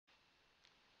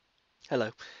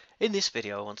Hello. In this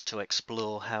video I wanted to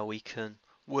explore how we can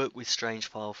work with strange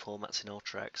file formats in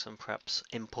Alteryx and perhaps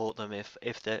import them if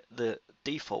the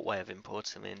default way of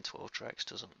importing them into Alteryx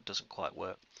doesn't quite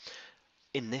work.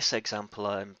 In this example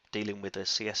I'm dealing with a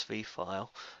CSV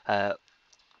file.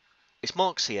 It's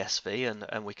marked CSV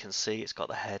and we can see it's got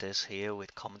the headers here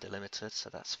with comma delimited, so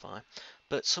that's fine.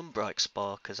 But some bright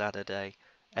spark has added a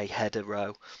header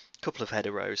row, a couple of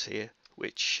header rows here,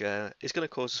 which is going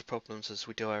to cause us problems as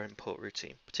we do our import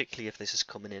routine, particularly if this is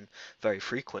coming in very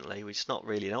frequently. It's not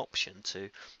really an option to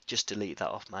just delete that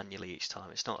off manually each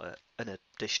time. It's not an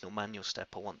additional manual step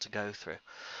I want to go through.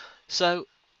 So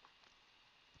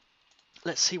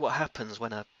let's see what happens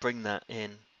when I bring that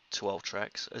in to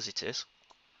Alteryx as it is,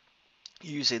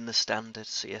 using the standard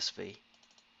CSV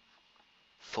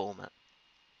format.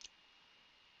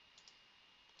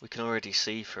 We can already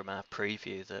see from our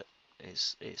preview that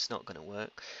it's not going to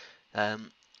work.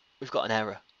 We've got an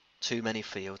error, too many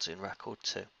fields in record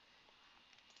 2.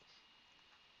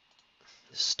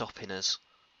 It's stopping us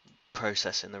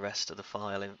processing the rest of the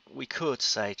file. And we could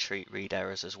say treat read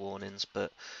errors as warnings,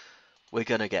 but we're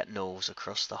going to get nulls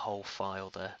across the whole file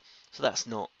there. So that's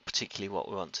not particularly what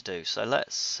we want to do. So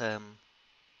let's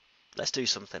do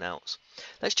something else.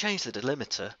 Let's change the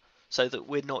delimiter so that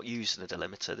we're not using a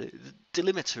delimiter. The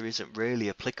delimiter isn't really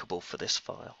applicable for this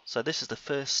file. So this is the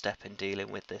first step in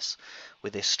dealing with this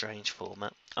strange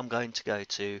format. I'm going to go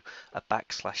to a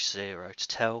 \0 to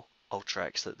tell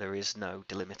Alteryx that there is no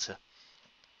delimiter.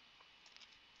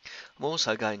 I'm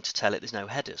also going to tell it there's no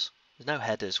headers. There's no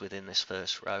headers within this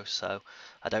first row, so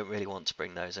I don't really want to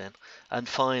bring those in. And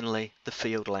finally, the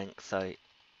field length. I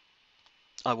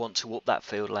want to up that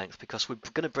field length because we're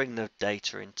going to bring the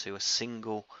data into a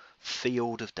single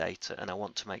field of data, and I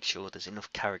want to make sure there's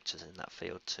enough characters in that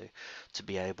field to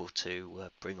be able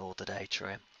to bring all the data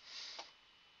in.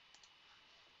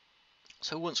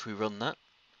 So once we run that,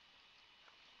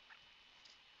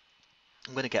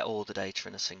 I'm going to get all the data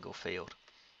in a single field.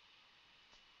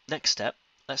 Next step,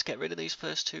 let's get rid of these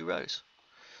first 2 rows.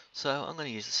 So I'm going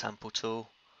to use the sample tool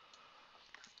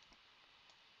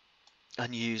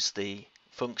and use the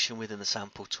function within the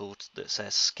sample tool that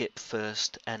says skip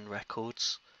first n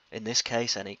records. In this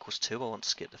case, n equals 2. I want to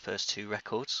skip the first 2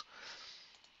 records.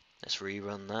 Let's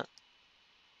rerun that.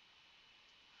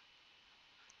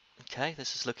 Okay,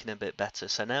 this is looking a bit better.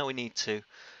 So now we need to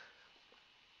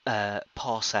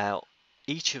parse out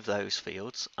each of those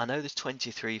fields. I know there's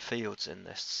 23 fields in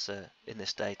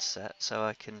this data set, so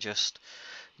I can just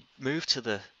move to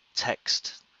the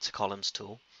text to columns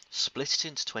tool, split it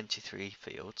into 23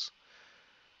 fields,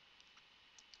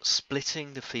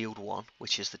 splitting the field 1,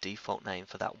 which is the default name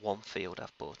for that one field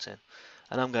I've brought in,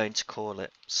 and I'm going to call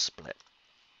it split.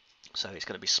 So it's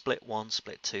going to be split 1,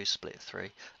 split 2, split 3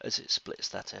 as it splits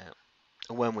that out.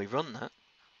 And when we run that,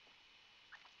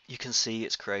 you can see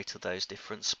it's created those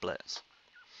different splits.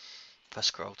 If I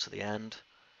scroll to the end,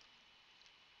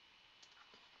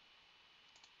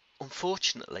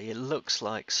 unfortunately it looks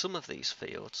like some of these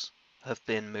fields have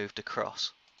been moved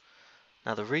across.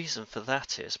 Now the reason for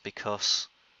that is because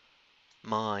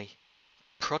my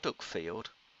product field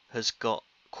has got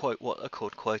what are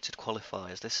called quoted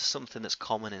qualifiers. This is something that's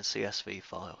common in CSV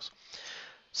files.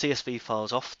 CSV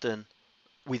files often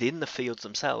within the fields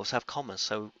themselves have commas,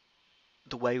 so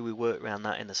the way we work around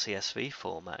that in the CSV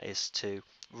format is to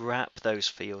wrap those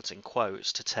fields in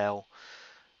quotes to tell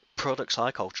products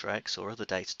like Alteryx or other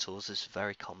data tools. This is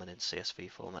very common in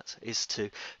CSV formats, is to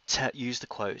use the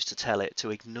quotes to tell it to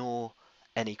ignore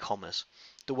any commas.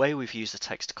 The way we've used the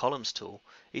text to columns tool,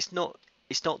 it's not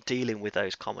dealing with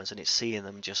those commas and it's seeing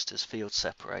them just as field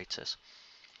separators.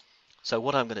 So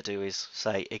what I'm going to do is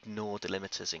say ignore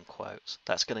delimiters in quotes.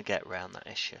 That's going to get around that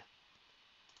issue.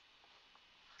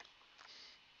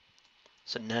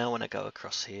 So now when I go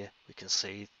across here, we can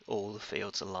see all the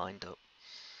fields are lined up.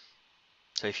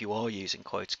 So if you are using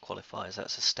quoted qualifiers,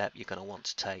 that's a step you're going to want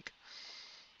to take.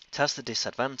 It has the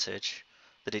disadvantage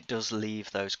that it does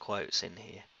leave those quotes in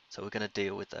here. So we're going to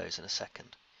deal with those in a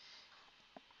second.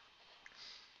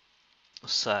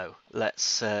 So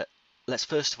let's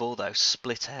first of all though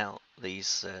split out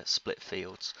these split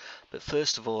fields. But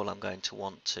first of all, I'm going to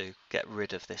want to get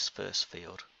rid of this first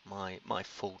field, my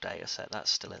full data set.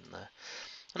 That's still in there.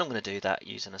 And I'm going to do that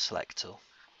using a select tool.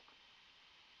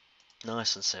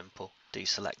 Nice and simple,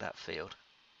 deselect that field.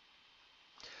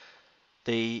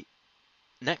 The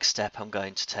next step I'm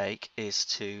going to take is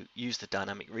to use the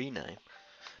dynamic rename,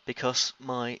 because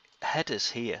my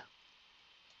headers here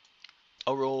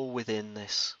are all within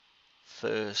this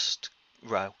first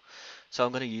row. So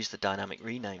I'm going to use the dynamic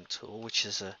rename tool, which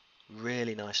is a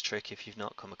Really nice trick if you've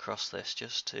not come across this,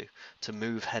 just to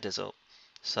move headers up.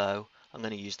 So I'm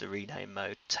going to use the rename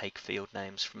mode, take field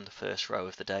names from the first row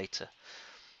of the data.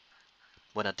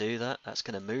 When I do that, that's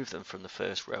going to move them from the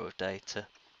first row of data.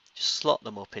 Just slot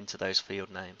them up into those field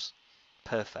names.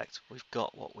 Perfect, we've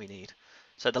got what we need.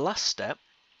 So the last step,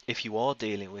 if you are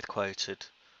dealing with quoted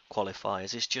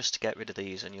qualifiers, is just to get rid of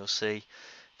these, and you'll see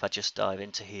if I just dive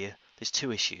into here, there's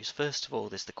two issues. First of all,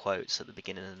 there's the quotes at the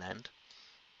beginning and end.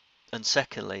 And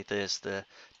secondly, there's the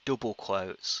double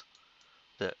quotes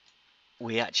that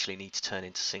we actually need to turn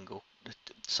into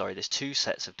there's two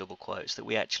sets of double quotes that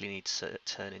we actually need to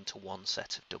turn into one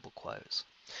set of double quotes.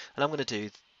 And I'm going to do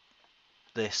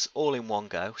this all in one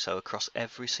go, so across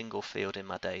every single field in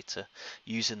my data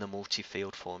using the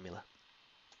multi-field formula.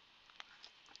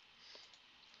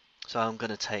 So I'm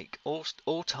going to take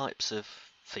all types of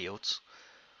fields,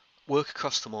 work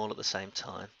across them all at the same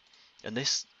time, and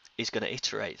this is going to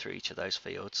iterate through each of those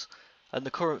fields, and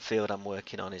the current field I'm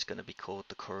working on is going to be called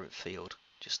the current field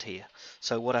just here.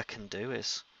 So what I can do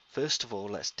is, first of all,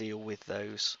 let's deal with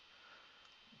those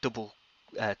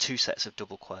two sets of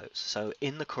double quotes. So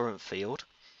in the current field,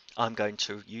 I'm going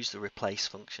to use the replace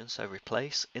function. So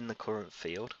replace in the current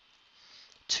field,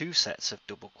 two sets of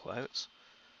double quotes.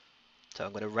 So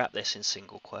I'm going to wrap this in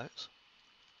single quotes.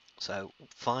 So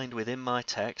find within my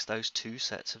text those two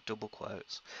sets of double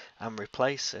quotes and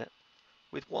replace it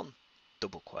with one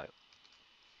double quote.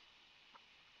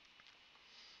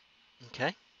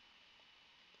 Okay.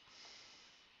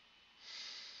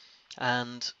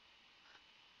 And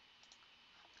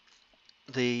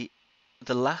the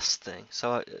last thing,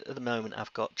 so at the moment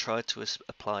I've tried to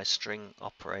apply string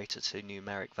operator to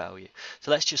numeric value.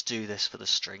 So let's just do this for the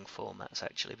string formats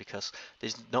actually, because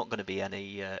there's not going to be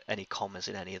any commas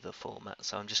in any of the formats.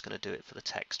 So I'm just going to do it for the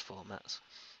text formats,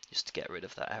 just to get rid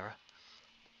of that error.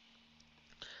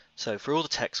 So for all the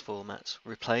text formats,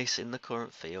 replace in the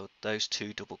current field those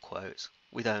two double quotes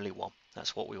with only one.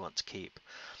 That's what we want to keep.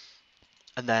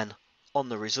 And then on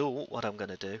the result, what I'm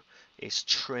going to do is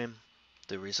trim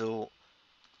the result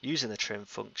using the trim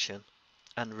function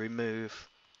and remove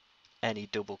any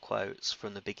double quotes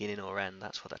from the beginning or end.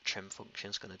 That's what that trim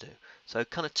function is going to do. So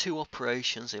kind of two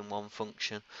operations in one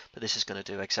function, but this is going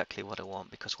to do exactly what I want,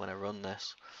 because when I run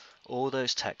this, all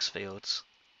those text fields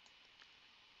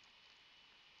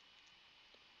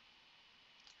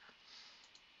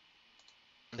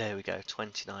there we go,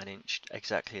 29 inch,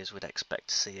 exactly as we'd expect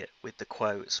to see it, with the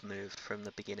quotes moved from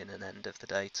the beginning and end of the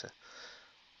data.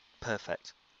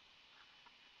 Perfect.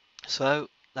 So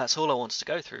that's all I wanted to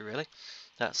go through really.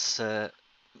 That's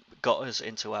got us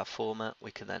into our format.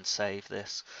 We can then save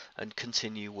this and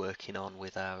continue working on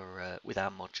with our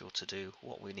module to do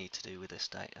what we need to do with this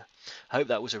data. I hope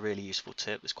that was a really useful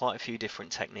tip. There's quite a few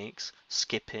different techniques.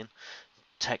 Skipping,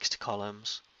 text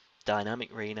columns, dynamic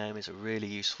rename is a really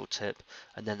useful tip,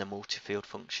 and then the multi-field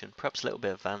function, perhaps a little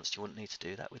bit advanced. You wouldn't need to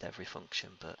do that with every function,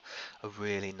 but a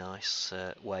really nice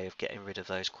way of getting rid of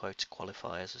those quoted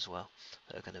qualifiers as well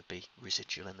that are going to be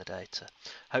residual in the data.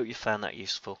 Hope you found that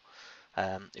useful.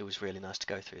 It was really nice to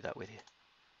go through that with you.